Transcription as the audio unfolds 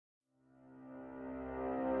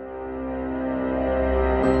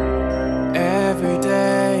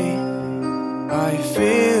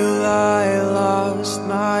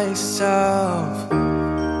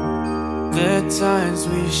times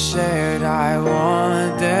we shared, I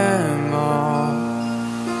want them all.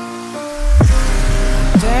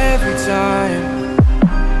 And every time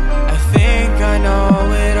I think I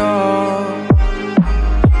know it all,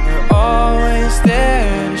 you're always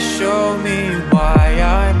there to show me why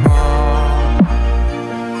I'm wrong.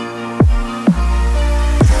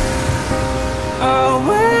 I'll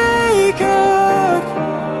wake up,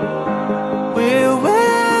 we'll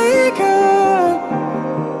wake up,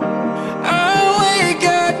 I'll wake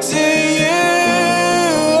up to you.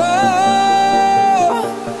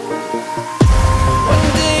 One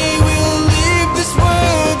day we'll leave this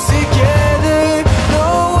world together, no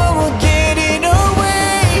one will get in our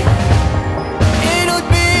way. It'll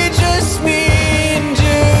be just me and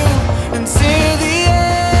you until the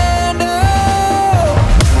end. Oh,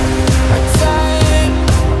 our time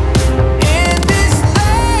in this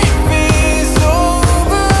life is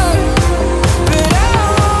over, but I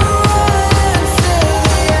won't run till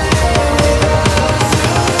the end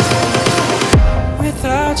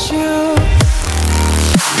without you.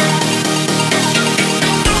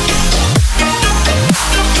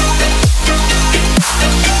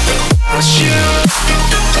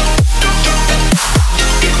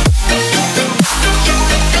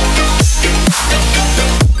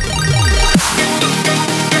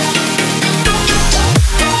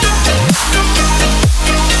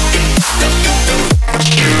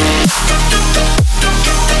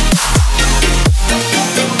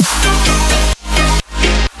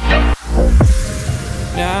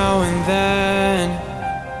 Now and then,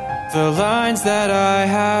 the lines that I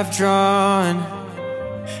have drawn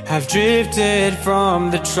have drifted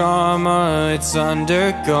from the trauma it's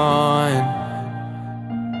undergone.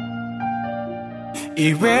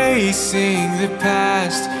 Erasing the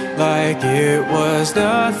past like it was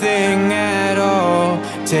nothing at all,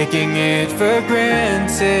 taking it for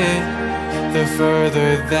granted the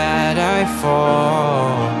further that I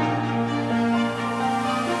fall.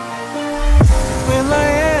 Will I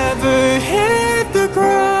ever hit the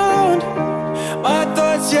ground? My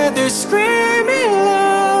thoughts, yeah, they're screaming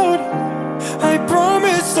loud. I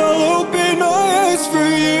promise I'll open my eyes for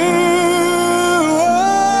you.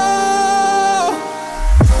 Oh,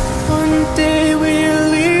 one day we'll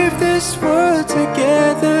leave this world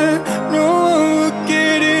together, no one will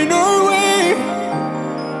get in our way.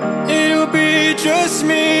 It'll be just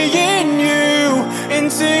me and you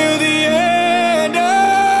until the end. Oh,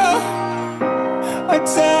 our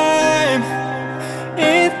time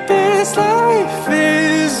in this life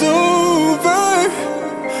is over,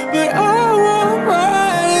 but I won't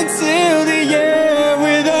run until the end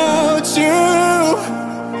without you,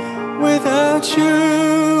 without you.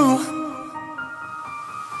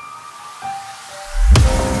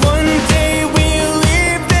 One day we'll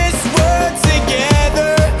leave this world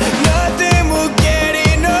together, nothing will get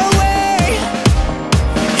in our way.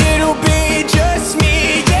 It'll be just me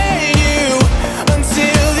and you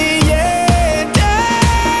until the end.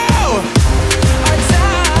 Oh, our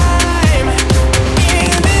time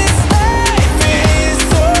in this life is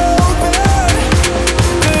over,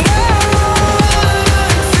 but I won't run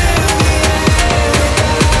until the end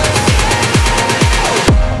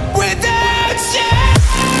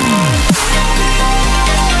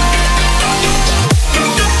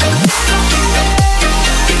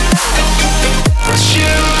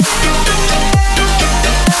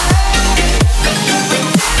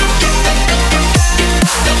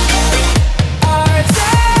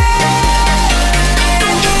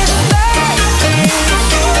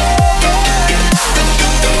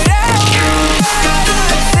without you.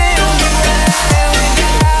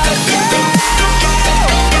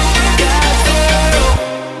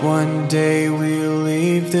 One day we'll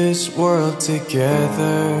leave this world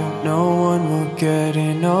together, no one will get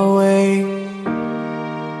in our way.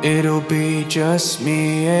 It'll be just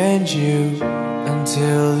me and you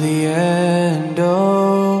until the end.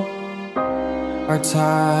 Oh, our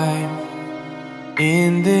time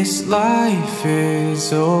in this life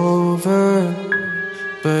is over,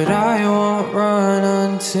 but I won't run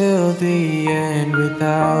until the end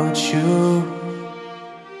without you,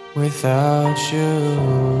 without you.